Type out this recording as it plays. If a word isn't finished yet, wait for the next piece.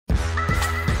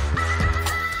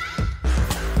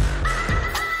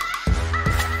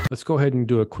let's go ahead and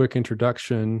do a quick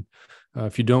introduction.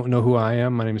 If you don't know who I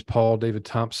am, my name is Paul David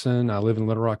Thompson. I live in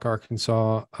Little Rock,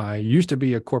 Arkansas. I used to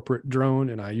be a corporate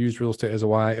drone, and I used real estate as a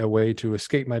way to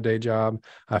escape my day job.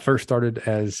 I first started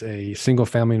as a single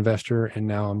family investor, and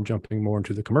now I'm jumping more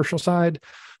into the commercial side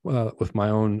with my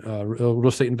own real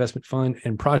estate investment fund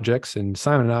and projects. And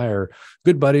Simon and I are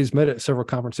good buddies, met at several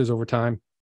conferences over time,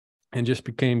 and just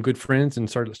became good friends and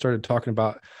started talking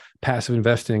about passive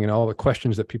investing and all the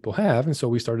questions that people have. And so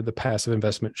we started the Passive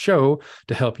Investment Show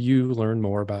to help you learn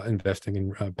more about investing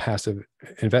in passive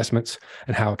investments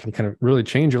and how it can kind of really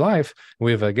change your life. And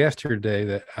we have a guest here today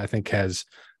that I think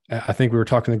we were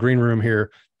talking in the green room here,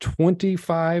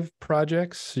 25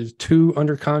 projects. She's 2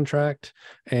 under contract,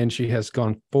 and she's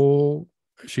gone full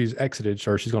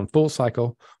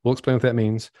cycle. We'll explain what that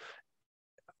means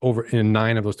over in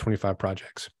 9 of those 25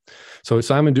 projects. So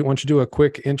Simon, why don't you do a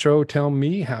quick intro? Tell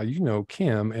me how you know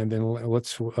Kim, and then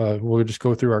we'll just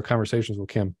go through our conversations with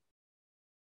Kim.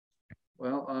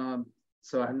 Well,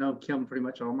 so I've known Kim pretty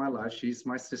much all my life. She's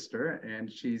my sister,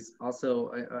 and she's also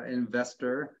an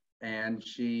investor. And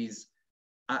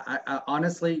I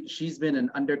honestly, she's been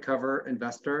an undercover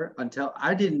investor until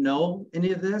I didn't know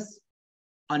any of this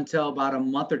until about a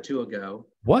month or 2 ago.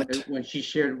 What? When she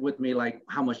shared with me like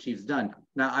how much she's done.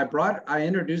 Now I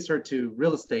introduced her to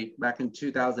real estate back in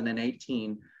 2018.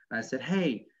 And I said,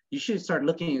 hey, you should start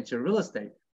looking into real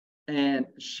estate. And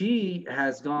she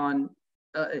has gone,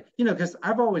 because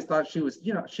I've always thought she was,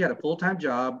 she had a full-time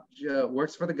job,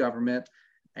 works for the government.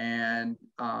 And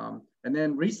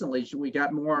then recently we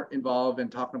got more involved in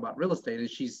talking about real estate, and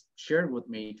she's shared with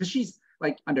me, because she's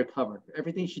like undercover.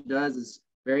 Everything she does is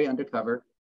very undercover.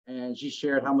 And she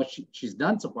shared how much she's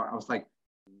done so far. I was like,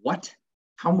 what?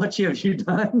 How much have you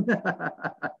done?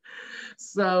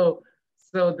 So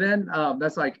then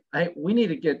that's like, we need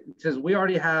to get, because we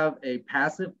already have a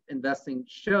passive investing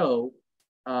show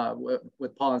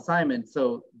with Paul and Simon.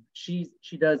 So she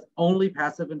does only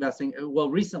passive investing. Well,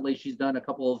 recently she's done a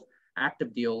couple of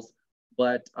active deals,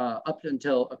 but up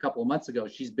until a couple of months ago,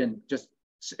 she's been just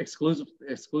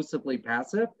exclusively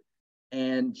passive.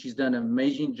 And she's done an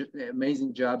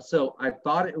amazing job. So I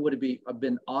thought it would have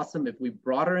been awesome if we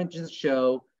brought her into the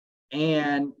show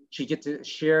and she get to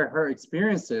share her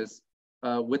experiences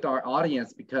with our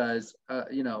audience, because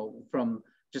from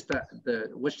just the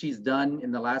what she's done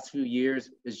in the last few years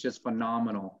is just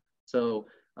phenomenal. So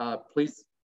please,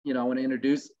 I want to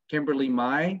introduce Kimberly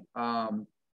Mai.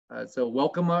 So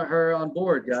welcome her on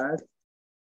board, guys.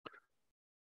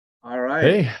 All right.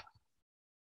 Hey.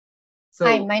 So,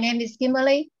 hi, my name is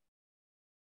Kimberly,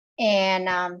 and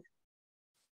I've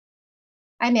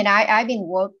been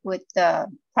working with the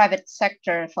private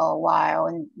sector for a while,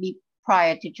 and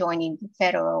prior to joining the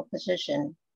federal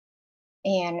position,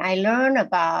 and I learned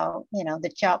about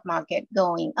the job market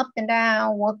going up and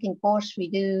down, working force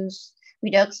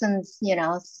reductions.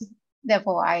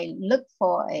 Therefore I look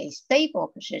for a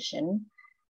stable position.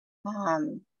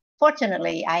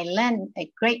 Fortunately, I land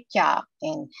a great job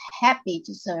and happy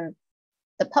to serve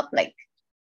the public,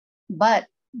 but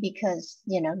because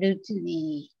due to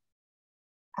the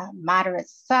moderate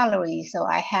salary, so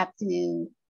I have to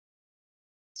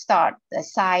start the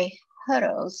side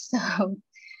hurdles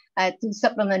to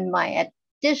supplement my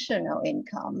additional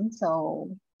income.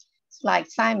 So it's like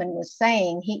Simon was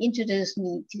saying, he introduced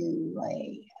me to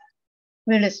a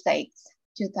real estate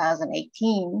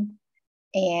 2018,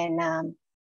 and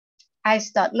I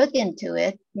start looking into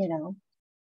it.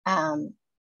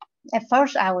 At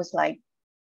first I was like,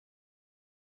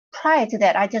 prior to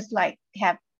that, I just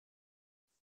have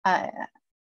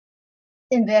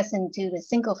invest into the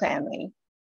single family,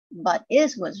 but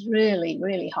it was really,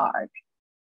 really hard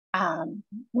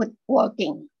with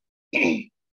working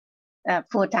a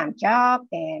full-time job,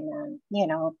 and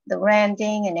the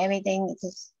renting and everything. It's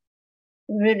just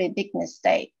really big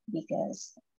mistake,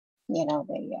 because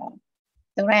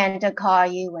the renter call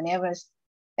you whenever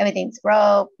everything's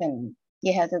broke, and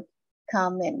you have to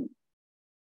come and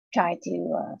try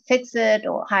to fix it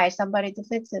or hire somebody to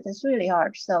fix it. It's really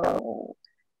hard. So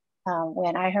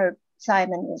when I heard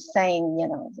Simon was saying,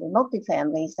 the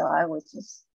multifamily, so I was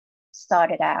just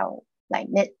started out like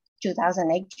mid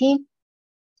 2018.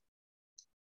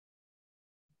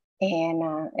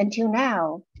 And until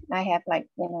now, I have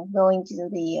going to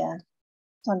the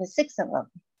 26 of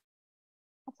them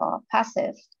for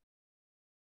passive.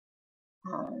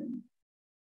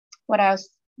 What else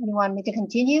you want me to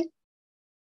continue?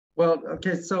 Well,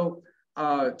 okay, so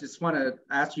just want to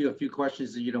ask you a few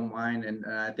questions if you don't mind, and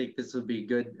I think this will be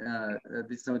good.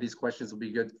 Some of these questions will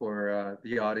be good for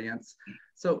the audience.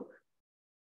 So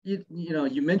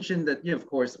you mentioned that, of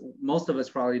course, most of us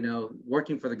probably know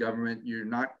working for the government, you're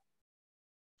not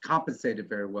compensated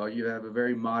very well. You have a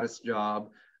very modest job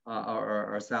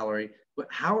or salary, but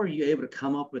how are you able to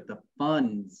come up with the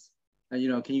funds? Can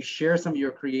you share some of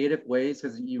your creative ways?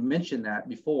 Because you mentioned that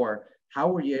before. How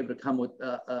were you able to come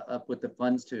up with the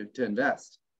funds to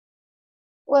invest?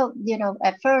 Well,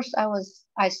 at first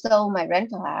I sold my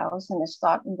rental house and I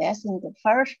started investing in the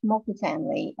first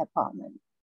multifamily apartment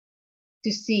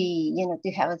to see,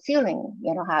 to have a feeling,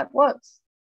 how it works.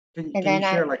 Can you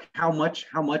share like how much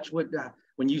would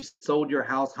when you sold your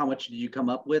house, how much did you come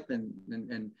up with, and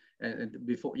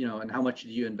before, and how much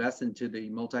did you invest into the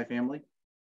multifamily?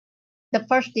 The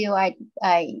first deal I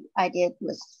did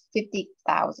was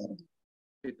 50,000.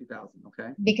 50,000,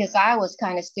 okay. Because I was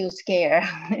kind of still scared,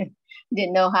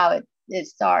 didn't know how it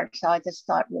starts, so I just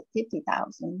started with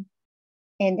 50,000,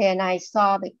 and then I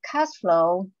saw the cash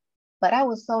flow. But I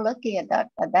was so lucky at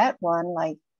that one.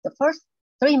 Like the first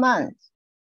 3 months,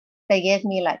 they gave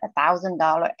me like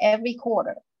 $1,000 every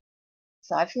quarter.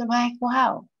 So I feel like,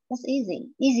 wow, that's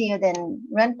easier than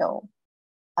rental,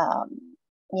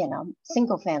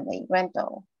 single family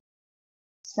rental.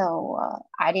 So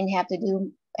I didn't have to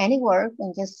do any work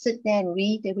and just sit there and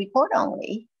read the report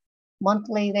only.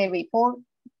 Monthly, they report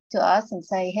to us and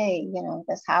say, hey,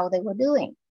 that's how they were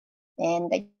doing.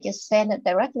 And they just send it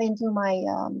directly into my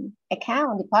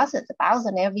account, deposit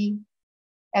 $1,000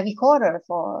 every quarter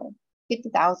for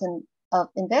 50,000 of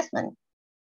investment.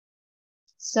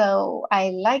 So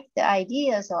I liked the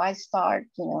idea, so I start,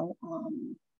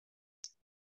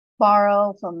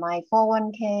 borrow from my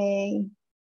 401k,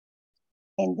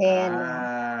 and then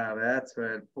that's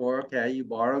right. Okay, you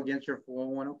borrow against your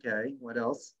 401k. What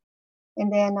else?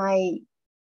 And then I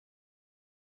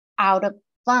out of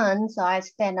funds, so I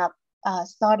spend up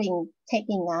starting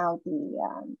taking out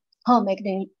the home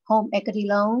equity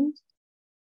loans.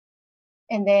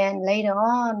 And then later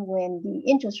on, when the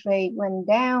interest rate went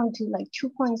down to like 2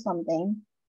 point something,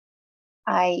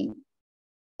 I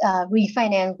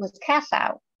refinanced with cash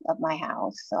out of my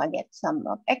house. So I get some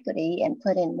equity and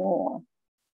put in more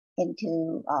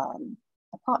into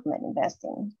apartment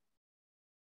investing.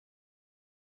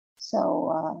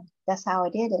 So that's how I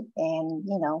did it. And,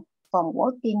 from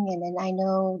working, and then I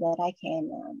know that I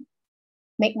can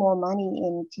make more money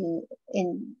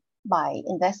by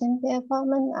investing in the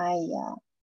apartment. I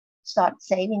start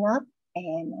saving up,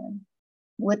 and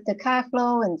with the cash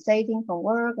flow and saving from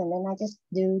work, and then I just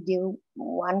do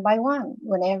one by one.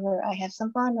 Whenever I have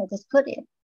some fun, I just put it.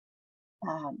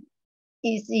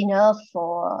 It's enough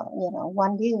for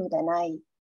one deal, then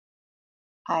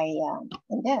I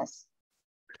invest.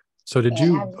 So did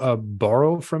you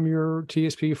borrow from your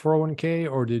TSP 401k,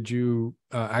 or did you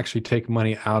actually take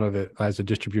money out of it as a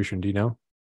distribution? Do you know?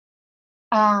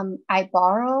 I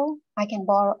can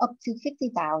borrow up to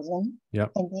 50,000.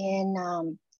 Yep. And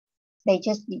then they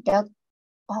just deduct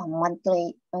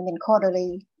monthly and then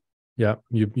quarterly. Yeah,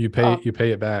 you pay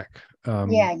it back.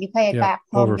 Yeah, you pay it back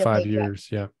from over your 5 paycheck.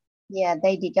 years. Yeah. Yeah,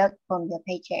 they deduct from your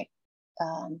paycheck.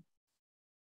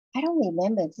 I don't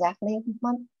remember exactly every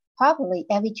month. Probably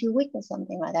every 2 weeks or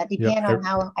something like that, depending on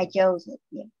how I chose it.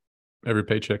 Yeah. Every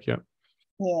paycheck, yeah.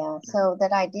 Yeah, so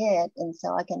that I did, and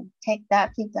so I can take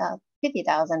that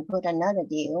 50,000, put another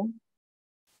deal,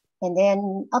 and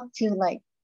then up to like,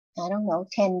 I don't know,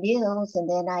 10 deals, and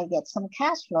then I get some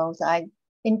cash flows. I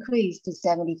increase to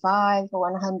 75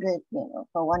 or 100,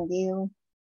 for one deal.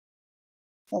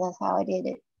 So that's how I did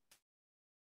it.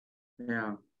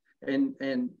 Yeah. And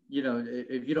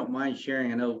if you don't mind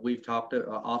sharing, I know we've talked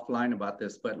offline about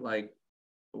this, but like,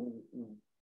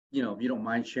 if you don't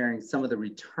mind sharing some of the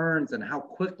returns and how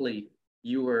quickly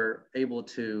you were able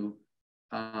to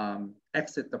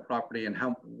exit the property, and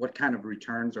what kind of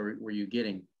returns were you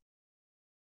getting?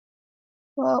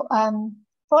 Well,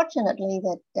 fortunately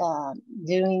that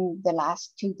during the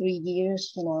last 2-3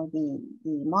 years, the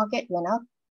market went up,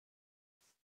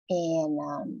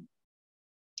 and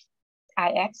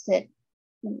I exit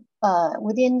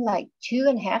within like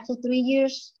 2.5 to 3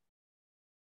 years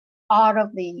out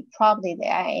of the property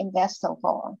that I invest so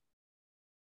far.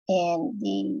 And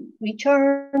the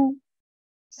return,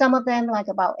 some of them like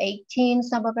about 18,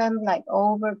 some of them like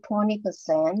over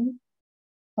 20%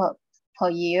 per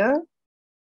year.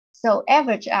 So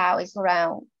average out is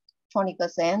around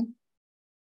 20%.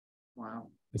 Wow.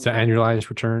 It's an annualized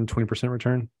return, 20%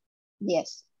 return?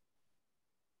 Yes.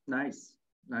 Nice.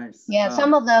 Yeah,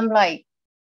 some of them like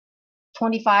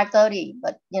 25, 30,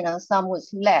 but some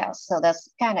was less. So that's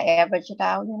kind of averaged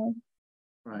out,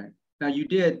 Right. Now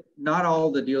not all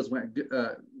the deals went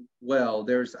well.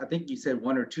 I think you said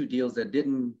 1 or 2 deals that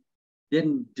didn't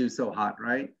didn't do so hot,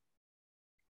 right?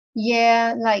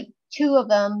 Yeah, like two of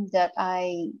them that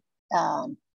I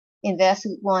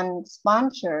invested one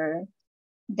sponsor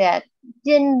that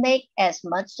didn't make as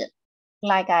much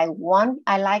like I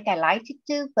liked it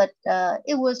to, but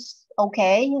it was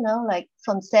okay, you know, like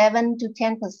from 7 to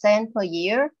 10% per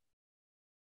year.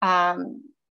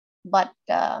 But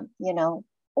you know,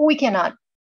 we cannot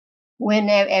win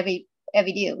every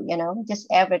deal, you know, just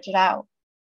average it out.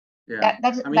 Yeah,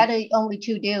 That's the only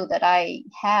two deals that I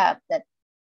have that,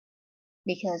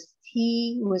 because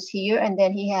he was here and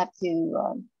then he had to,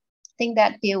 I think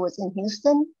that deal was in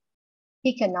Houston.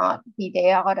 He cannot be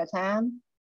there all the time.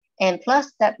 And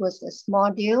plus that was a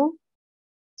small deal.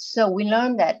 So we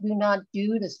learned that do not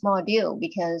do the small deal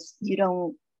because you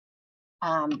don't,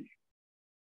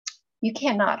 you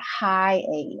cannot hire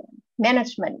a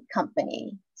management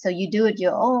company. So you do it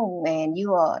your own and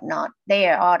you are not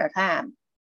there all the time.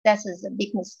 That is a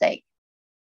big mistake.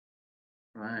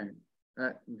 Right.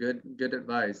 Good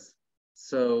advice.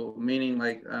 So meaning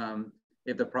like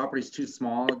if the property is too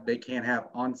small, they can't have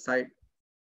on-site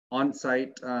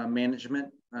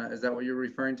management. Is that what you're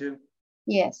referring to?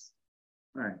 Yes.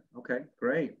 All right. Okay.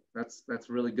 Great. That's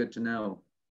really good to know.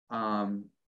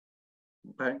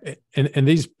 Okay. And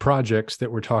these projects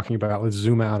that we're talking about, let's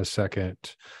zoom out a second.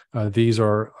 These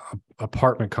are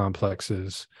apartment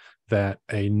complexes that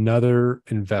another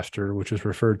investor, which is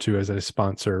referred to as a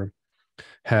sponsor,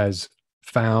 has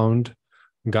found,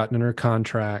 gotten under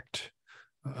contract,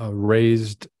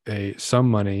 raised some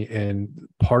money, and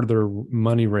part of their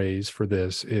money raised for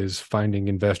this is finding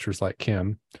investors like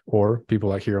Kim or people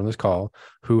like here on this call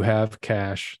who have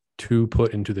cash to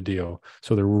put into the deal.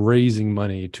 So they're raising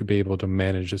money to be able to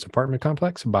manage this apartment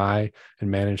complex, buy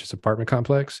and manage this apartment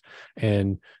complex.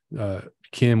 And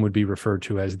Kim would be referred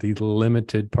to as the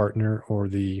limited partner, or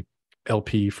the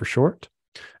LP for short.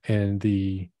 And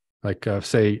the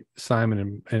say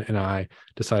Simon and I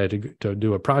decided to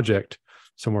do a project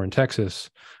somewhere in Texas,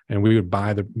 and we would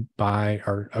buy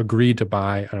or agreed to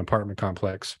buy an apartment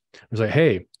complex. It was like,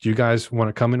 hey, do you guys want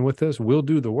to come in with this? We'll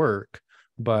do the work,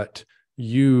 but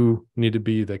you need to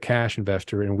be the cash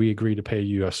investor, and we agree to pay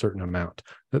you a certain amount.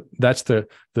 That's the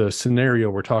scenario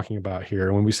we're talking about here.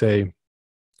 And when we say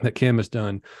that Kim has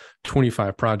done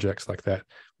 25 projects like that,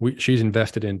 she's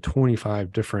invested in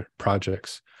 25 different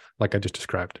projects like I just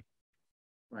described.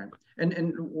 Right.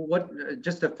 And what,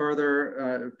 just to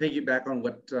further piggyback on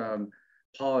what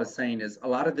Paul is saying, is a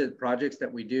lot of the projects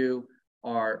that we do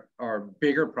are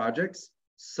bigger projects.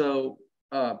 So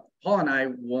Paul and I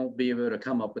won't be able to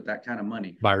come up with that kind of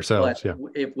money by ourselves. But yeah.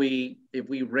 If we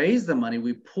raise the money,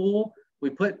 we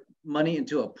put money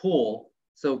into a pool.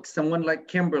 So someone like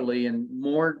Kimberly and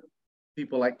more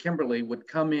people like Kimberly would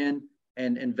come in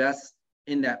and invest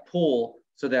in that pool,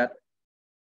 so that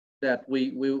we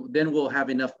then will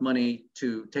have enough money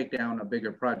to take down a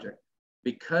bigger project,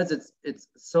 because it's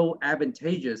so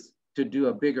advantageous to do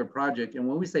a bigger project. And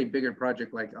when we say bigger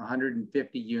project, like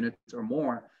 150 units or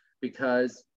more,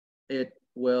 because it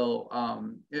will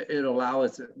it'll allow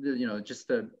us, you know, just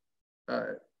to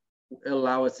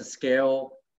allow us to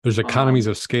scale. There's economies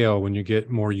of scale when you get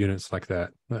more units like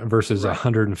that versus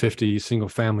 150 single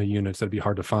family units that'd be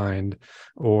hard to find.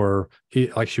 Or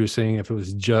like she was saying, if it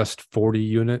was just 40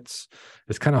 units,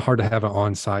 it's kind of hard to have an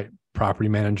on-site property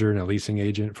manager and a leasing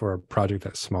agent for a project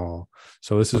that's small.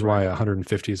 So this is why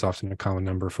 150 is often a common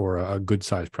number for a good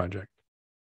sized project.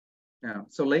 Yeah.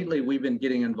 So lately we've been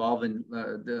getting involved in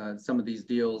some of these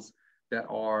deals that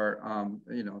are,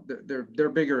 you know, they're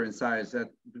bigger in size,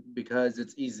 because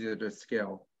it's easier to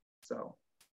scale. So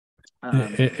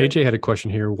AJ had a question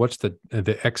here. What's the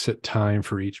exit time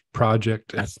for each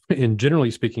project? And generally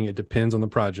speaking, it depends on the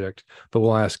project, but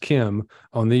we'll ask Kim,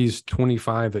 on these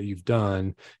 25 that you've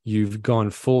done, you've gone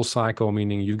full cycle,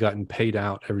 meaning you've gotten paid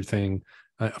out everything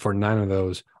for 9 of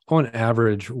those. On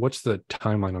average, what's the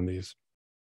timeline on these?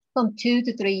 From 2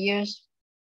 to 3 years.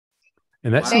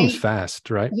 And that seems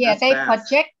fast, right? Yeah, That's they fast.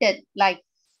 projected like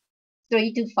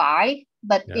 3 to 5,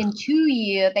 but in 2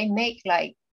 years they make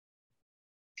like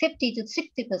 50 to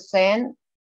 60%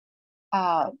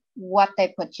 what they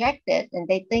projected, and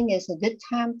they think it's a good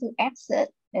time to exit,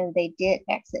 and they did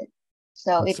exit.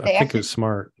 So if they exit, it's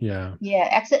smart. Yeah,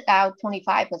 exit out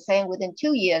 25% within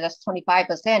 2 years, that's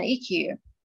 25% each year.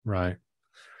 Right.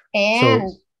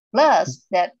 And plus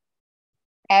that,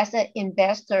 as an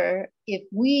investor, if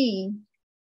we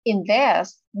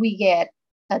invest, we get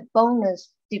a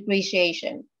bonus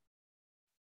depreciation.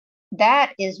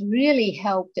 That is really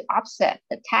help to offset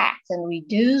the tax and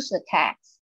reduce the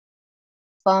tax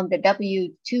from the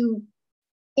W-2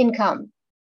 income.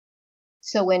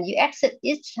 So when you exit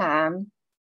each time,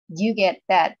 you get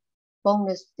that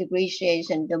bonus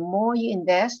depreciation. The more you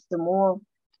invest, the more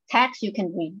tax you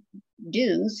can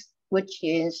reduce, which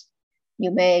is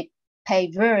you may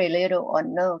pay very little or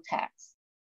no tax.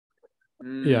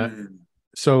 Yeah.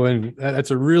 So, and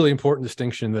that's a really important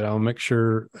distinction that I'll make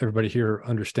sure everybody here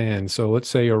understands. So let's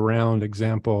say a round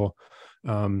example.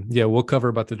 We'll cover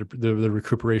about the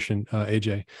recuperation,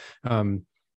 AJ.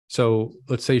 So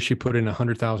let's say she put in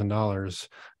 $100,000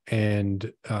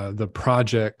 and the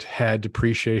project had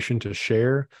depreciation to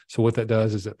share. So what that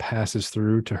does is it passes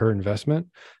through to her investment.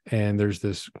 And there's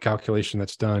this calculation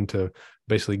that's done to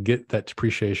basically get that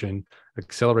depreciation,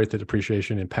 accelerate the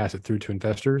depreciation and pass it through to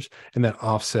investors. And that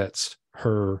offsets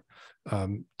her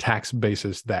tax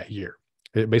basis that year.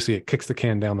 It kicks the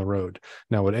can down the road.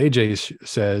 Now, what AJ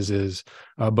says is,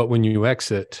 but when you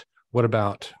exit, what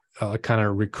about kind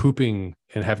of recouping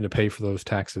and having to pay for those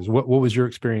taxes? What was your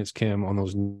experience, Kim, on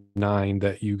those 9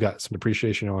 that you got some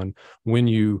depreciation on? When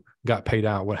you got paid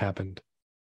out, what happened?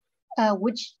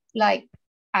 Which, like,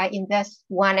 I invest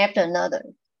one after another,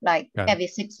 like every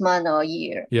 6 months or a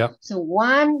year. Yeah. So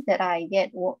one that I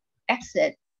get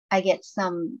exit, I get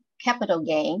some capital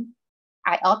gain.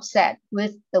 I offset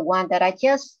with the one that I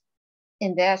just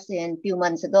invested in a few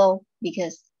months ago,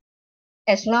 because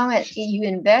as long as you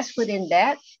invest within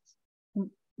that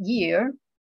year,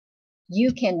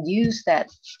 you can use that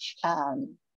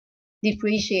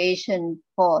depreciation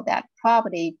for that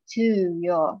property to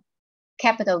your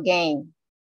capital gain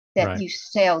that you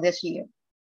sell this year.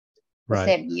 Right.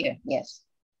 Same year, yes.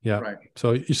 Yeah. Right. So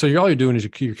all you're doing is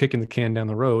you're kicking the can down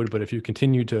the road. But if you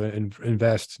continue to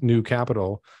invest new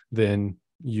capital, then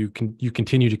you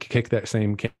continue to kick that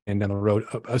same can down the road,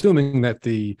 assuming that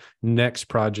the next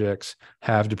projects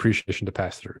have depreciation to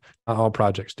pass through. Not all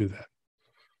projects do that.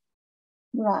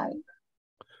 Right.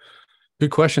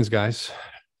 Good questions, guys.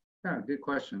 Yeah, good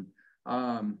question.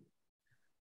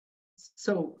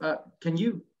 So can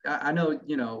you? I know,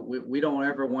 we don't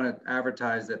ever want to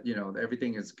advertise that,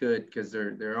 everything is good, because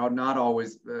they're all not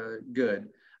always good.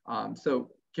 So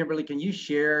Kimberly, can you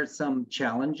share some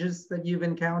challenges that you've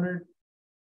encountered?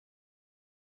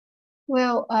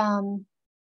 Well,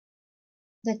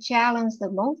 the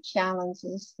most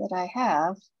challenges that I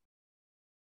have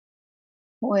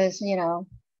was,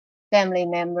 family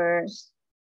members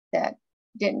that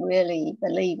didn't really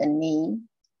believe in me,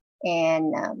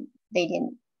 and they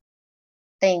didn't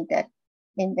think that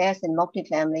invest in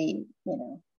multifamily,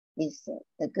 is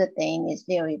a good thing. It's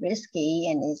very risky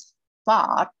and it's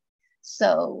far.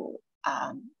 So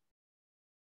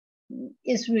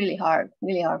it's really hard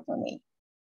for me.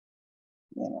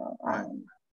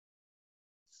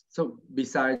 So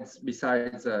besides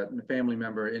the family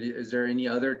member, is there any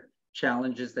other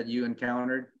challenges that you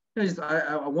encountered?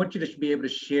 I want you to be able to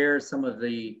share some of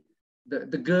the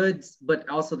goods, but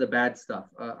also the bad stuff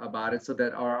about it, so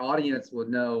that our audience will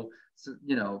know,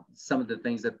 some of the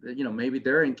things that, maybe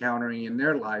they're encountering in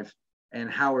their life, and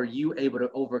how are you able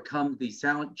to overcome these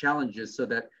challenges so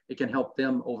that it can help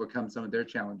them overcome some of their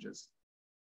challenges?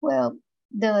 Well,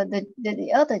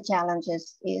 the other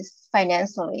challenges is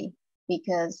financially,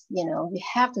 because, you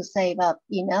have to save up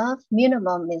enough.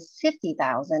 Minimum is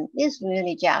 50,000. It's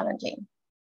really challenging.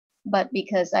 But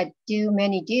because I do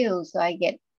many deals, so I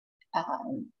get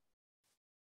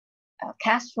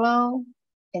cash flow,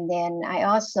 and then I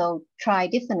also try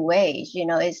different ways.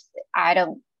 I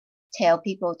don't tell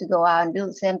people to go out and do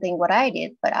the same thing what I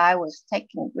did, but I was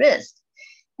taking risks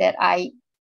that I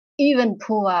even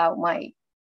pull out my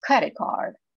credit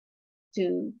card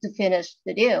to finish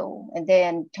the deal, and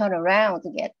then turn around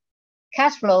to get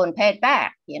cash flow and pay it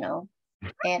back.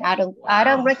 And I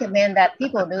don't recommend that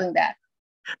people doing that.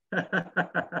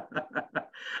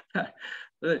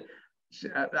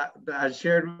 I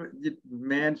shared,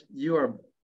 man,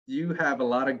 you have a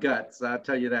lot of guts. I'll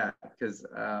tell you that, because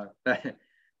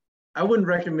I wouldn't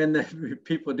recommend that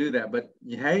people do that. But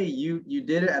hey, you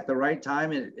did it at the right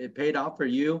time, and it paid off for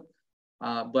you.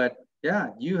 But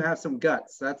yeah, you have some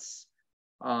guts. That's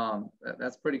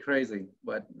pretty crazy,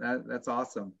 but that's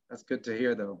awesome. That's good to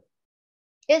hear, though.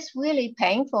 It's really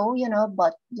painful,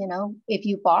 but if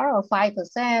you borrow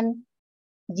 5%,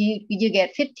 you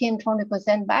get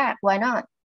 15-20% back. Why not?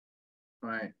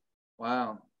 Right.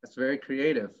 Wow, that's very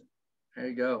creative. There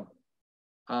you go.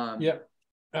 Yeah,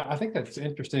 I think that's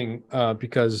interesting,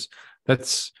 because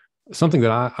that's something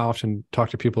that I often talk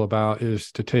to people about,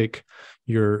 is to take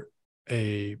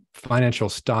a financial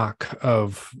stock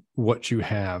of what you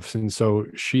have. And so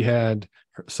she had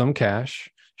some cash.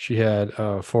 She had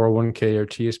a 401k or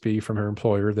TSP from her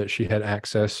employer that she had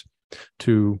access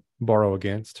to borrow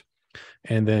against.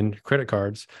 and then credit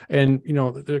cards. And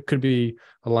there could be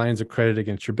lines of credit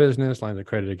against your business, lines of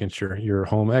credit against your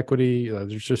home equity.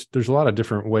 There's a lot of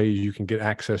different ways you can get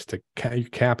access to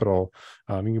capital.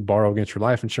 You can borrow against your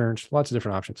life insurance, lots of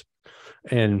different options.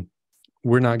 And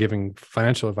we're not giving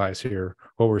financial advice here.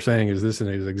 What we're saying is this is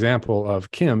an example of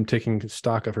Kim taking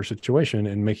stock of her situation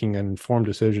and making an informed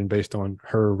decision based on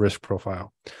her risk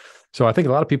profile. So I think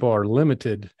a lot of people are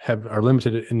limited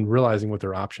in realizing what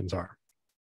their options are.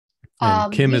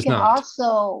 And Kim is not. You can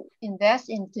also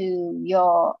invest into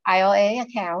your IRA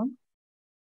account.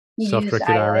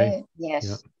 Self-directed IRA.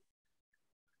 Yes.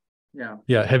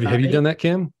 Yeah. Have you done that,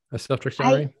 Kim? A self-directed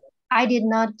IRA? I did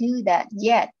not do that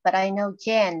yet, but I know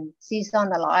Jen, she's on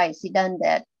the line. She done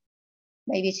that.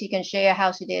 Maybe she can share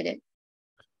how she did it.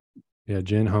 Yeah,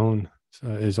 Jen Hone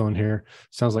is on here.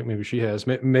 Sounds like maybe she has.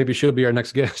 Maybe she'll be our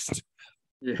next guest.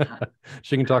 Yeah,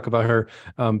 she can talk about her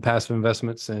passive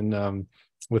investments and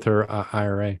with her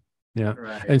IRA. Yeah.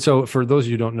 right. And so for those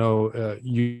of you who don't know,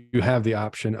 you have the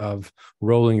option of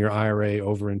rolling your IRA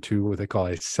over into what they call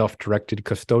a self-directed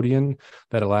custodian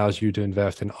that allows you to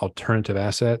invest in alternative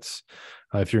assets.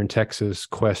 If you're in Texas,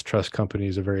 Quest Trust Company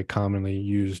is a very commonly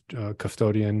used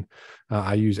custodian.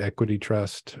 I use Equity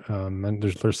Trust, and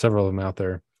there's several of them out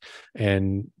there.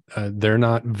 And they're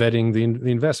not vetting the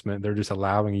investment. They're just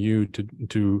allowing you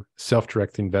to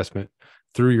self-direct the investment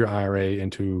through your IRA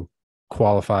into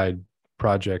qualified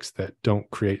projects that don't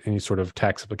create any sort of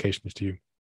tax implications to you.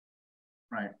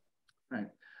 Right.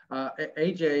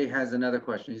 AJ has another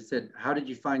question. He said, how did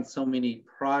you find so many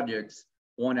projects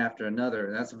one after another?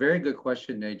 And that's a very good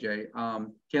question, AJ.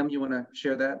 Kim, you want to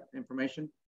share that information?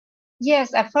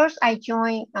 Yes, at first I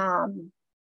joined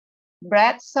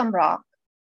Brad Sumrock.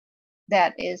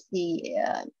 That is the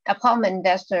apartment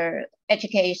investor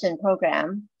education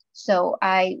program. So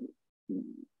I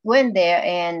went there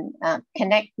and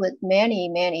connect with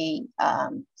many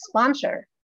sponsors,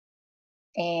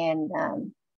 and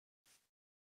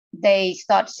they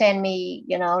start send me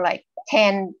like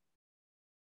 10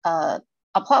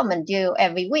 apartment deal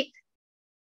every week,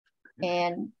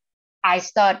 and I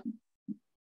start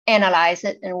analyze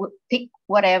it and pick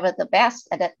whatever the best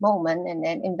at that moment and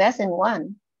then invest in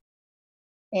one.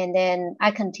 And then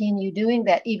I continue doing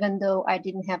that. Even though I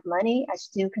didn't have money, I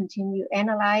still continue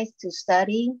analyze to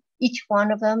study each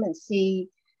one of them and see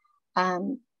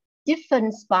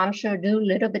different sponsors do a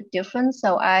little bit different.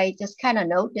 So I just kind of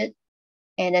note it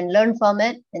and then learn from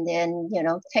it, and then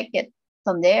take it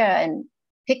from there and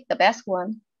pick the best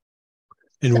one.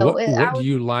 And so what do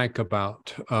you like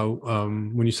about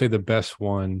when you say the best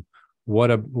one?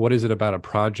 What is it about a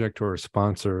project or a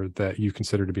sponsor that you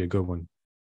consider to be a good one?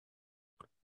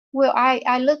 Well,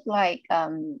 I look like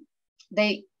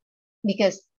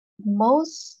because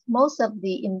most of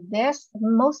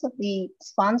the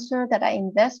sponsor that I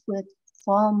invest with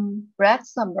from Brad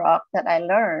Sumrock that I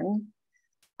learned,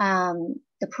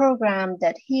 the program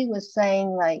that he was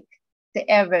saying, like the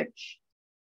average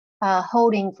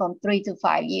holding from 3 to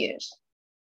 5 years,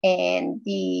 and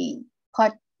the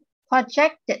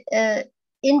projected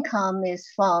income is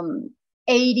from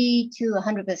 80 to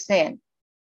 100%.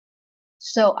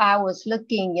 So I was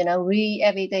looking, read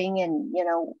everything, and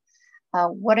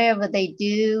whatever they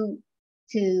do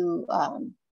to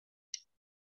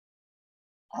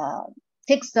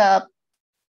fix up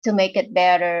to make it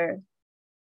better.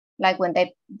 Like when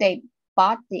they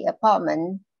bought the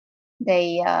apartment,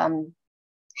 they have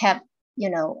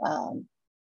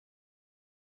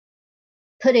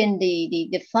put in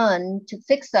the fund to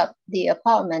fix up the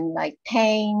apartment, like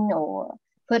paint or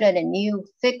put in a new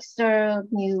fixture,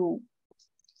 new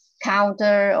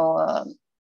counter, or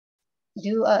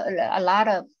do a lot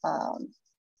of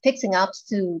fixing ups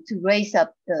to raise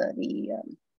up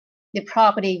the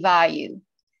property value.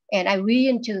 And I read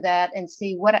into that and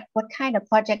see what kind of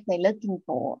project they're looking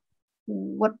for.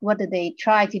 What do they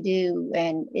try to do?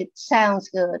 And it sounds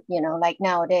good, like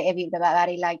nowadays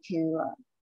everybody like to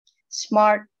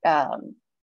smart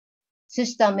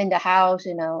system in the house,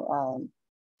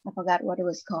 I forgot what it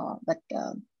was called, but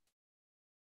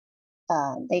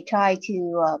they try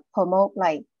to promote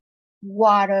like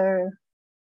water,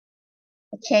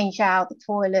 change out the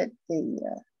toilet,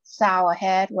 the shower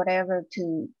head, whatever,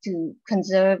 to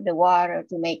conserve the water,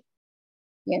 to make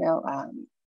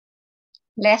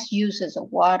less uses of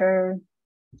water.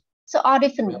 So all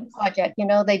different projects,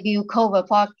 they do cover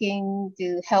parking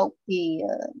to help the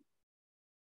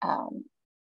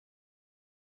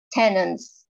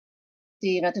tenants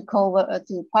to cover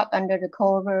to park under the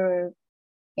cover,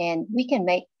 and we can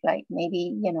make like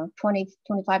maybe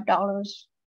 $20-$25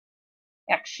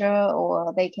 extra,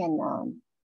 or they can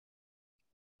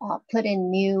put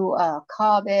in new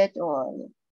carpet or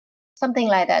something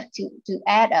like that to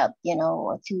add up, you know,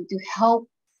 or to help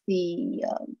the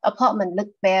apartment look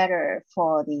better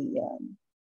for the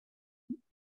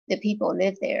people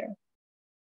live there.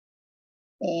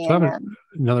 So I And have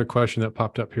another question that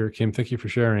popped up here, Kim. Thank you for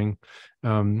sharing.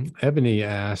 Ebony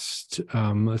asked,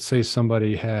 let's say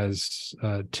somebody has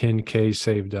 $10K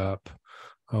saved up.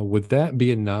 Would that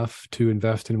be enough to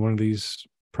invest in one of these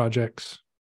projects?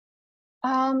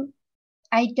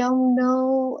 I don't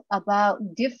know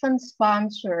about different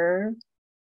sponsors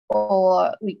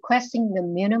or requesting the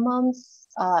minimums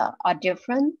are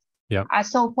different. Yeah.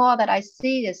 So far that I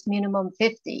see is minimum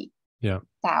 50,000. Yeah.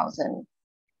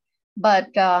 But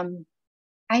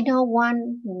I know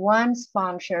one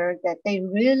sponsor that they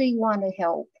really want to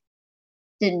help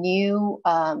the new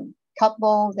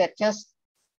couple that just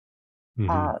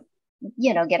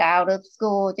you know, get out of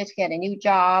school, just get a new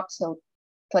job. So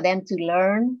for them to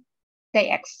learn, they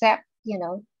accept, you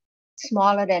know,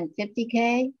 smaller than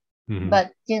 50K,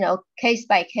 but you know, case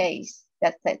by case.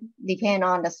 That depend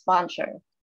on the sponsor.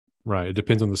 Right. It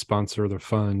depends on the sponsor or the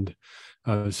fund.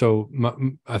 So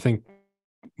I think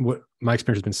what my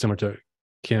experience has been similar to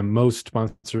Kim. Most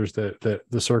sponsors that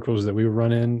the circles that we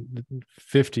run in,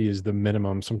 50 is the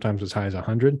minimum, sometimes as high as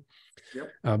 100.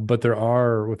 Yep. But there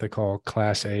are what they call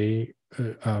Class A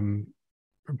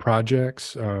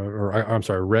projects, or I'm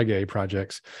sorry, Reg A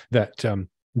projects that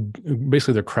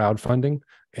basically they're crowdfunding,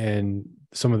 and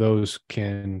some of those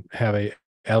can have a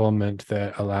element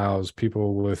that allows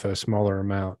people with a smaller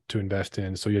amount to invest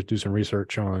in. So you have to do some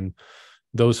research on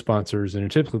those sponsors, and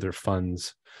typically they're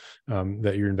funds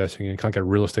that you're investing in, kind of like a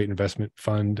real estate investment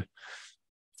fund.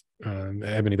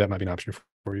 Ebony, that might be an option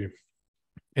for you.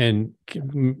 And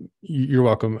you're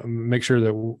welcome. Make sure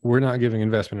that we're not giving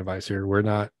investment advice here. We're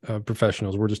not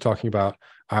professionals. We're just talking about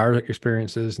our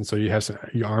experiences. And so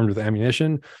you're armed with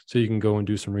ammunition so you can go and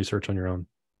do some research on your own.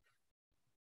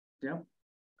 Yeah,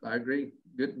 I agree.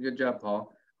 Good job,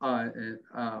 Paul.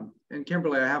 And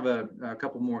Kimberly, I have a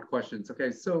couple more questions.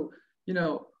 Okay, so you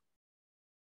know,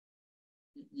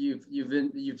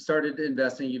 you've started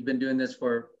investing. You've been doing this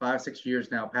for 5-6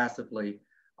 years now, passively.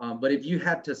 But if you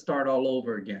had to start all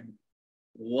over again,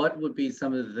 what would be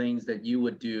some of the things that you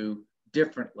would do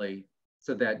differently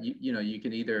so that you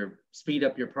can either speed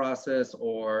up your process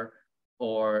or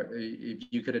if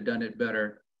you could have done it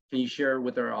better? Can you share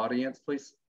with our audience,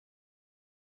 please?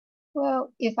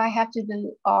 Well, if I have to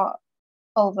do all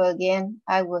over again,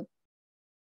 I would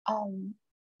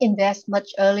invest much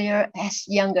earlier as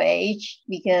younger age,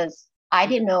 because I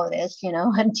didn't know this, you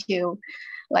know, until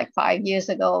like 5 years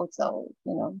ago. So,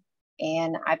 you know,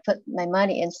 and I put my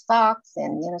money in stocks,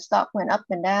 and, you know, stock went up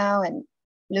and down and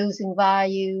losing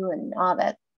value and all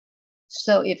that.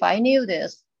 So if I knew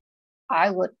this, I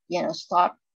would, you know,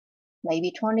 start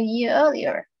maybe 20 years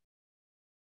earlier.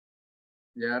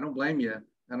 Yeah, I don't blame you.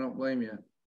 I don't blame you.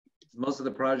 Most of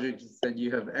the projects that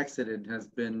you have exited has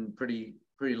been pretty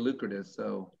lucrative.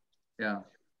 So, yeah.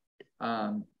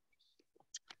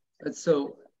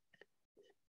 So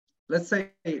let's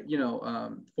say, you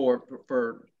know,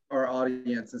 for our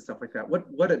audience and stuff like that,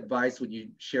 what advice would you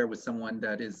share with someone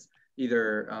that is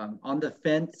either on the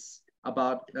fence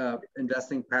about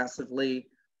investing passively,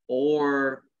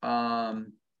 or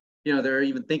you know, they're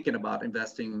even thinking about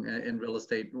investing in real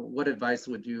estate? What advice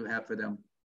would you have for them?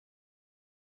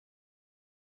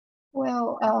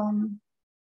 Well,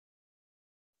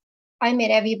 I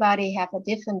made everybody have a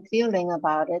different feeling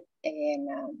about it,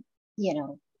 and you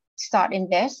know, start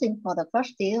investing for the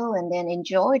first deal, and then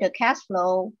enjoy the cash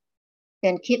flow,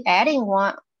 then keep adding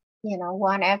one, you know,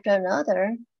 one after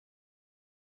another.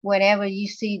 Whenever you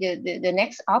see the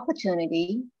next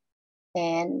opportunity,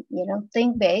 and you know,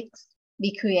 think big,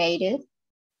 be creative,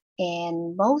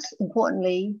 and most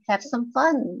importantly, have some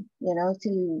fun. You know,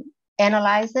 to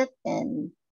analyze it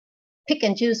and pick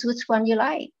and choose which one you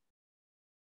like.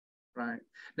 Right.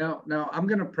 Now I'm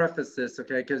going to preface this,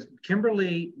 okay, because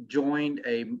Kimberly joined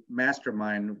a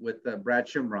mastermind with Brad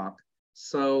Shimrock.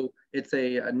 So it's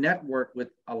a network with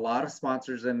a lot of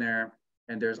sponsors in there,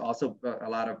 and there's also a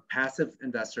lot of passive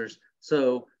investors.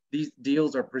 So these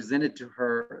deals are presented to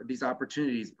her, these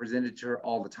opportunities presented to her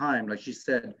all the time. Like she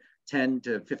said, 10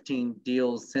 to 15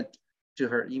 deals sent to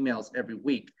her emails every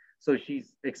week. So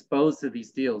she's exposed to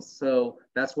these deals. So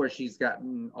that's where she's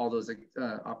gotten all those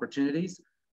opportunities.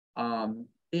 And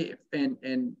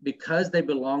because they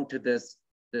belong to this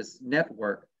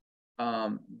network,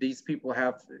 these people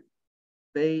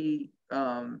they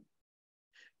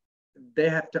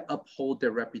have to uphold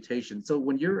their reputation. So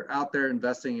when you're out there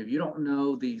investing, if you don't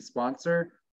know the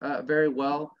sponsor very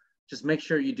well, just make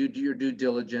sure you do your due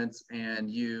diligence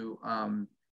and you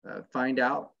find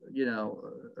out,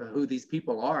 who these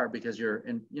people are, because you're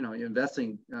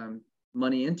investing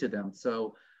money into them.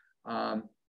 So,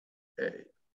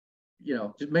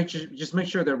 just make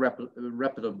sure they're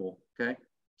reputable. Okay.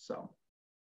 So,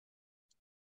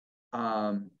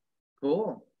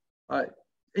 cool.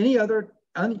 Any other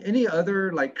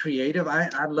like creative?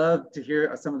 I'd love to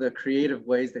hear some of the creative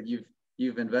ways that you've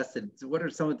invested. So what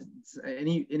are some of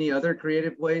any other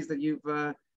creative ways that you've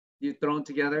thrown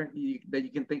together that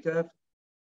you can think of?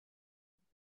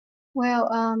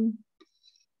 Well,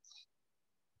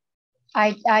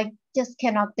 I just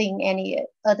cannot think any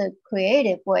other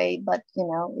creative way, but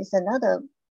it's another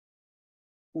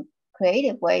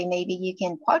creative way. Maybe you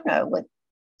can partner with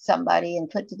somebody and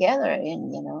put together,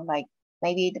 and like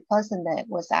maybe the person that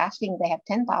was asking, they have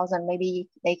 10,000, maybe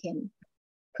they can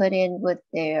put in with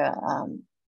their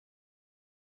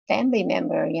family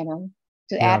member,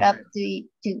 to add up to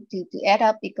add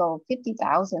up, it go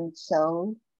 50,000.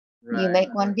 So you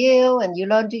make one deal and you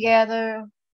learn together.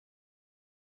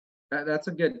 That's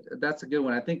a good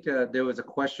one. I think there was a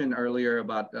question earlier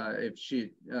about if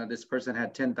this person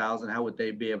had 10,000, how would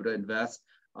they be able to invest?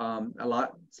 A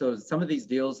lot. So some of these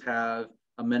deals have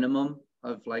a minimum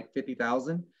of like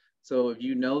 50,000. So if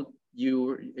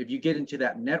if you get into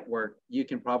that network, you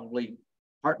can probably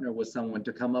partner with someone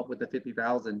to come up with the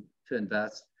 50,000 to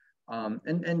invest.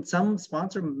 And some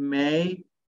sponsor may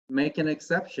make an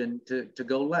exception to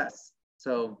go less.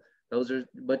 So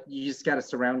but you just got to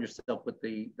surround yourself with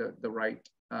the right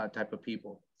type of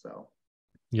people. So.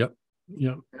 Yep.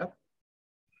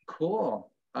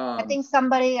 Cool. I think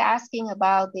somebody asking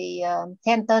about the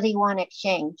 1031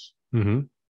 exchange. Mm-hmm.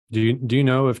 Do you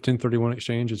know if 1031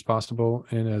 exchange is possible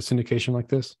in a syndication like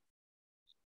this?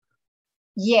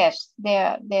 Yes,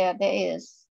 there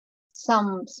is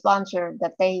some sponsor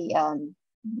that they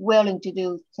willing to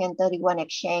do 1031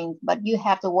 exchange, but you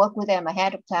have to work with them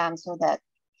ahead of time, so that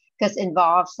because it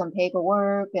involves some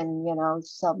paperwork and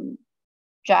some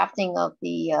drafting of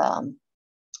the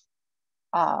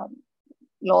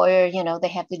lawyer. They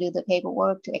have to do the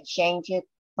paperwork to exchange it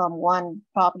from one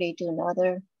property to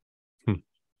another.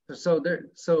 So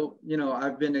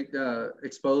I've been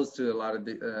exposed to a lot of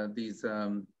these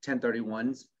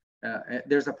 1031s.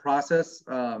 There's a process.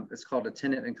 It's called a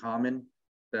tenant in common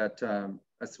that a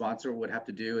sponsor would have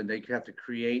to do, and they have to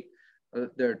create.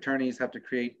 Their attorneys have to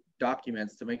create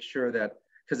documents to make sure that,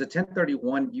 because a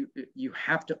 1031 you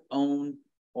have to own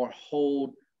or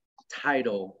hold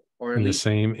title, or in the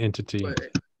same entity.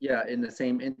 Yeah, in the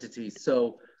same entity.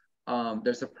 So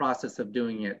there's a process of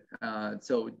doing it.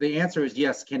 So the answer is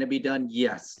yes. Can it be done?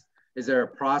 Yes. Is there a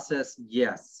process?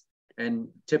 Yes. And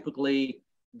typically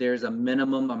there's a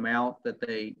minimum amount that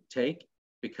they take,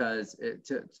 because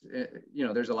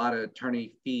there's a lot of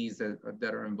attorney fees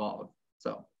that are involved.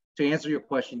 So to answer your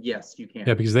question, yes, you can.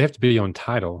 Yeah, because they have to be on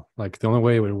title. Like the only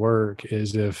way it would work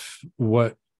is if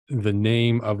the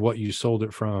name of what you sold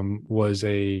it from was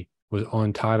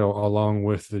on title, along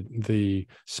with the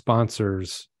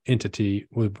sponsor's entity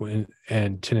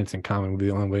and tenants in common would be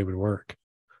the only way it would work,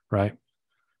 right?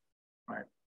 Right.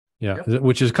 Yeah, yep.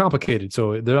 Which is complicated.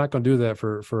 So they're not going to do that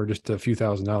for just a few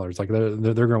 $1,000s. Like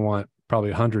they're going to want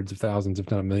probably hundreds of thousands,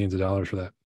 if not millions of dollars for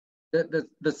that.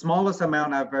 The smallest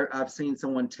amount I've seen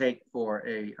someone take for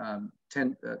a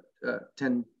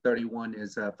 1031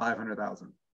 is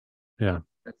 500,000. Yeah,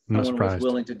 someone was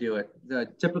willing to do it.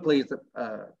 Typically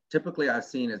I've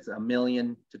seen it's $1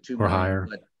 million to $2 million, or higher.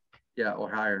 Or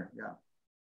higher. Yeah.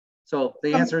 So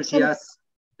the answer is yes,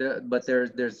 but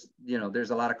there's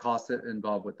a lot of costs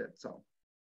involved with it. So.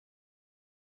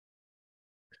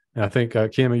 I think,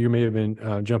 Kim, you may have been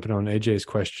jumping on AJ's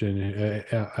question.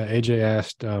 AJ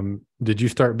asked, did you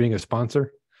start being a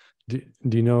sponsor? Do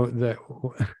you know that?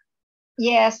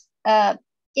 Yes.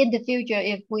 In the future,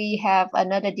 if we have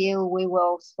another deal, we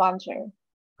will sponsor.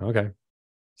 Okay.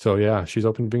 So, yeah, she's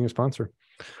open to being a sponsor.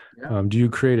 Yeah. Do you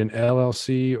create an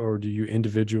LLC, or do you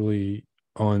individually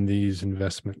own these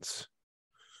investments?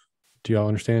 Do y'all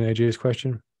understand AJ's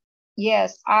question?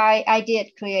 Yes, I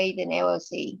did create an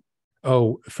LLC.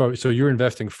 Oh, so you're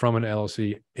investing from an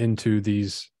LLC into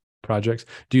these projects.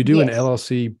 Do you do an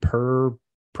LLC per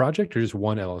project, or just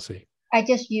one LLC? I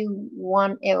just use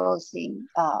one LLC.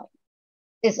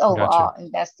 It's overall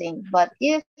investing. But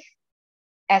if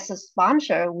as a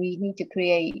sponsor, we need to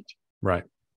create, right,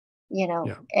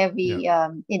 every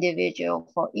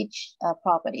individual for each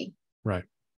property. Right.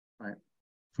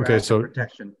 For okay, so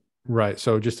protection. Right.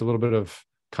 So just a little bit of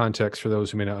context for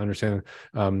those who may not understand.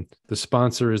 The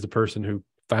sponsor is the person who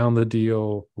found the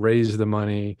deal, raised the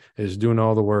money, is doing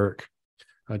all the work.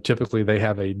 typically they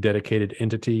have a dedicated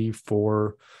entity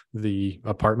for the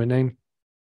apartment name.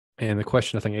 And the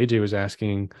question I think AJ was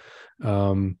asking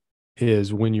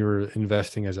is, when you're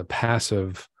investing as a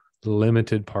passive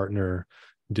limited partner,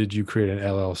 did you create an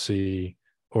LLC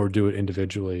or do it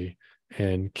individually?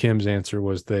 And Kim's answer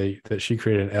was that she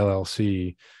created an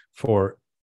LLC for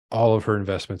all of her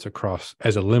investments across,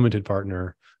 as a limited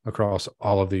partner across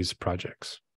all of these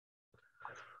projects.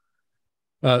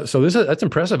 So that's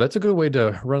impressive. That's a good way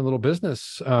to run a little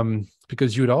business,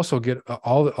 because you would also get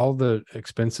all the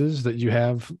expenses that you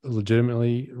have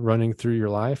legitimately running through your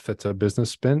life. That's a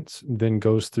business expense, then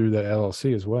goes through the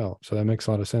LLC as well. So that makes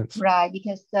a lot of sense. Right,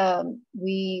 because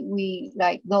we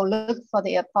like go look for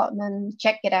the apartment,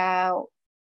 check it out.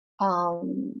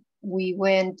 We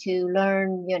went to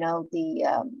learn,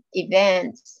 the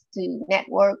events, to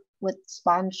network with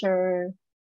sponsor.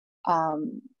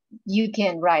 You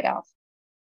can write off.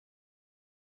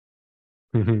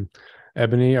 Mm-hmm.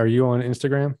 Ebony, are you on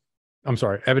Instagram? I'm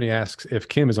sorry. Ebony asks if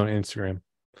Kim is on Instagram.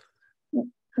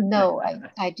 No,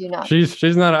 I do not.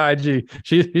 She's not an IG.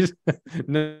 She's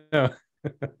no.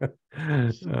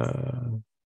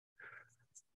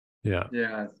 Yeah.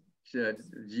 Yeah.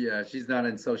 She's not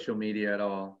in social media at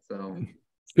all. So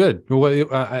good. Well,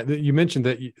 you mentioned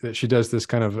that she does this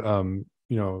kind of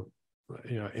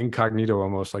incognito,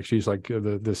 almost like she's like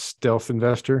the stealth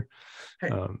investor.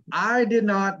 Hey, I did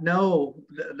not know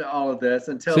all of this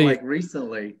until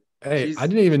recently. Hey, I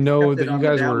didn't even know that you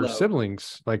guys were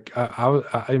siblings. Like I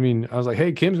was like,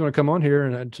 hey, Kim's going to come on here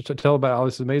and to tell about all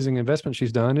this amazing investment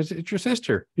she's done. It's your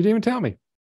sister. You didn't even tell me.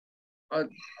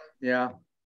 Yeah,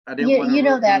 I didn't want to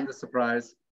ruin the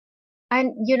surprise.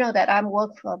 And you know that I'm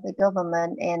work for the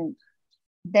government, and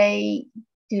they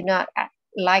do not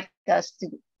like us to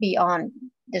be on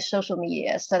the social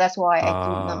media. So that's why I do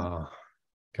not.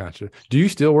 Gotcha. Do you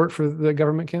still work for the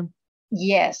government, Kim?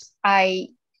 Yes, I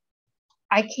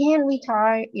can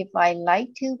retire if I like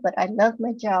to, but I love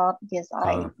my job because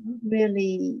I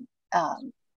really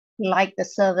like the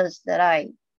service that I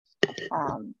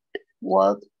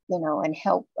work, and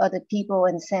help other people.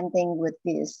 And same thing with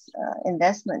this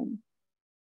investment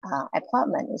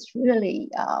apartment. It's really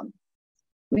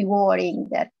rewarding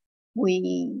that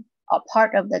we are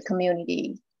part of the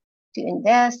community to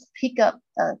invest, fix up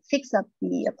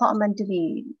the apartment to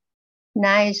be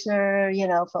nicer,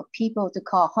 for people to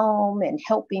call home, and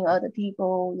helping other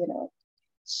people,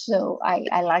 So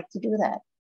I like to do that.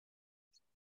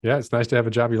 Yeah, it's nice to have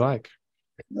a job you like.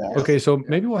 Yes. Okay, so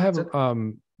maybe we'll have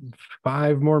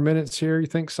 5 more minutes here, you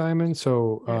think, Simon?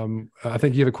 So I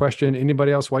think you have a question.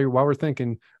 Anybody else, while we're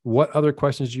thinking, what other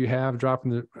questions do you have? Drop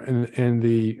in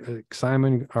the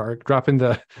Simon, or drop in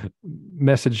the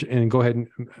message, and go ahead, and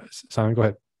Simon, go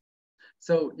ahead.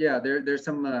 So yeah, there's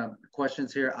some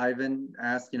questions here. Ivan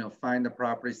asked, find the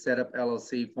property, set up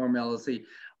LLC, form LLC.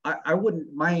 I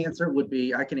wouldn't. My answer would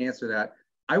be, I can answer that.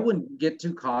 I wouldn't get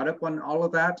too caught up on all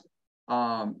of that.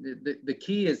 The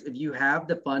key is, if you have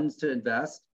the funds to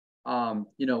invest, someone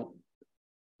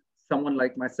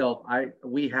like myself,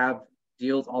 we have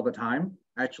deals all the time.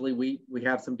 Actually, we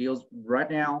have some deals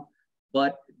right now,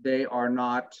 but they are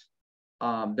not,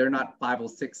 they're not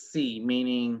 506C,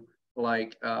 meaning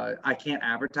like I can't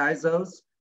advertise those,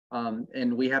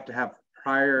 and we have to have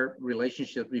prior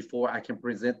relationships before I can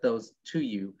present those to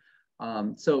you.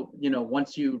 So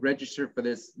once you register for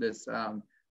this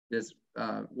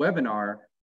webinar,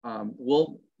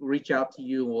 we'll reach out to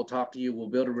you, we'll talk to you, we'll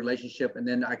build a relationship, and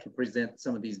then I can present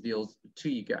some of these deals to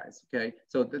you guys. Okay,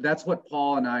 so that's what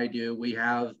Paul and I do. We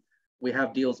have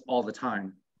deals all the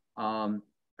time.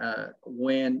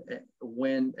 When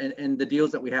the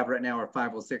deals that we have right now are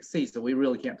 506C, so we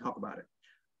really can't talk about it.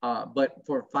 But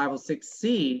for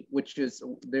 506C, which is,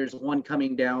 there's one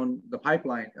coming down the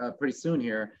pipeline pretty soon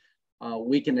here,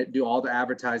 we can do all the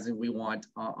advertising we want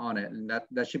on it, and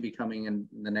that should be coming in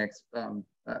the next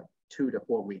 2 to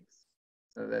 4 weeks.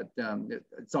 So that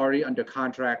it's already under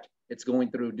contract. It's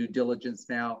going through due diligence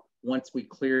now. Once we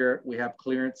have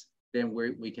clearance, then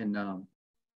we can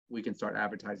start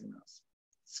advertising those.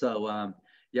 So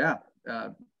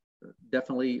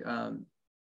definitely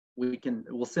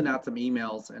we'll send out some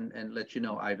emails and let you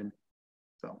know, Ivan.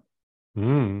 So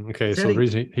okay, so the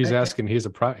reason he's asking, he's a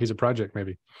project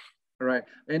maybe. All right,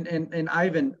 and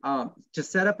Ivan, to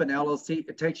set up an LLC,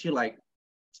 it takes you like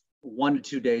 1 to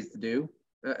 2 days to do,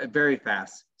 very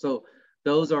fast. So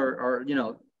those are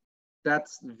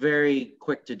that's very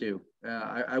quick to do.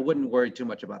 I wouldn't worry too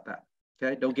much about that.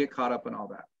 Okay, don't get caught up in all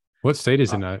that. What state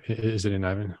is it in,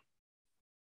 Ivan?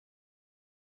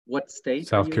 What state?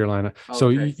 South Carolina. So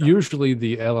usually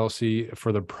the LLC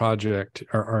for the project,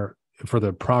 or for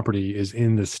the property is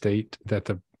in the state that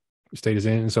the state is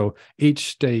in. And so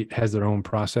each state has their own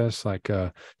process. Like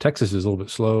Texas is a little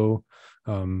bit slow.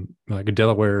 Like in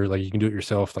Delaware, like you can do it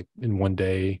yourself like in one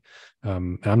day.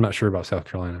 And I'm not sure about South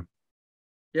Carolina.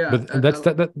 Yeah, but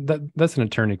that's an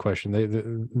attorney question.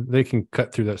 They can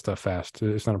cut through that stuff fast.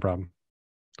 It's not a problem.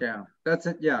 Yeah, that's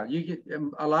it. Yeah, you get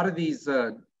a lot of these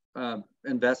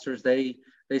investors. They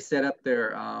set up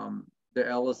their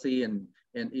LLC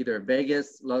in either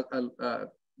Vegas,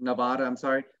 Nevada. I'm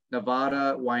sorry,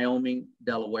 Nevada, Wyoming,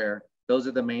 Delaware. Those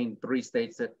are the main 3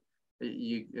 states that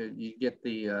you get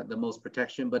the most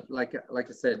protection. But like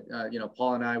I said,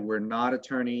 Paul and I, we're not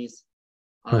attorneys.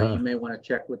 You may want to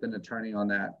check with an attorney on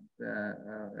that.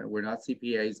 We're not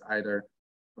CPAs either,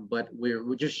 but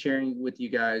we're just sharing with you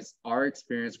guys our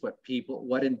experience,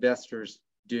 what investors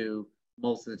do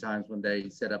most of the times when they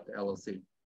set up the LLC.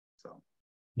 So,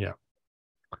 yeah.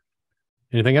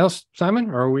 Anything else, Simon?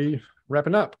 Or are we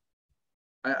wrapping up?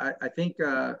 I think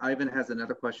Ivan has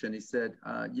another question. He said,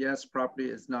 yes, property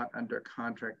is not under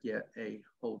contract yet, a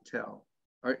hotel.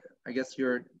 I guess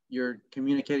you're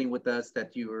communicating with us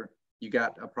that you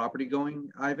got a property going,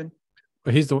 Ivan?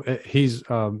 He's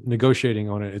negotiating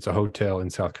on it. It's a hotel in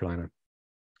South Carolina.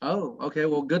 Oh, okay.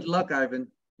 Well, good luck, Ivan.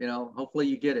 Hopefully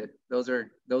you get it. Those are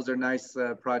nice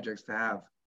projects to have.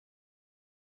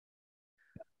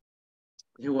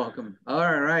 You're welcome.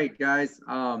 All right, guys.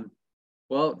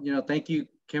 Well, thank you,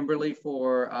 Kimberly,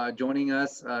 for joining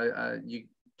us. You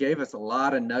gave us a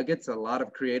lot of nuggets, a lot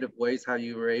of creative ways how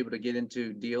you were able to get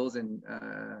into deals and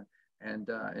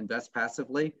invest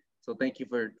passively. So thank you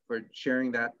for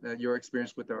sharing that your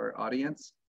experience with our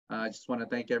audience. I just want to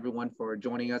thank everyone for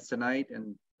joining us tonight.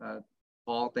 And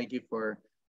Paul, thank you for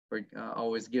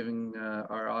always giving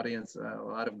our audience a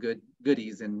lot of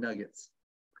goodies and nuggets.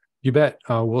 You bet.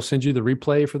 We'll send you the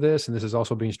replay for this, and this is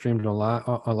also being streamed live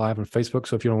on Facebook.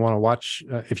 So if you don't want to watch,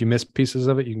 if you miss pieces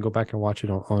of it, you can go back and watch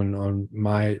it on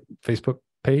my Facebook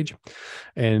page.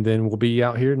 And then we'll be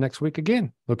out here next week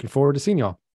again. Looking forward to seeing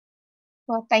y'all.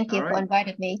 Well, thank you for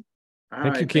inviting me.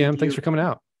 Thank you, Kim. Thanks for coming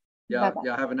out. Yeah,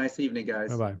 have a nice evening,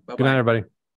 guys. Bye-bye. Good night, everybody.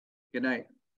 Good night.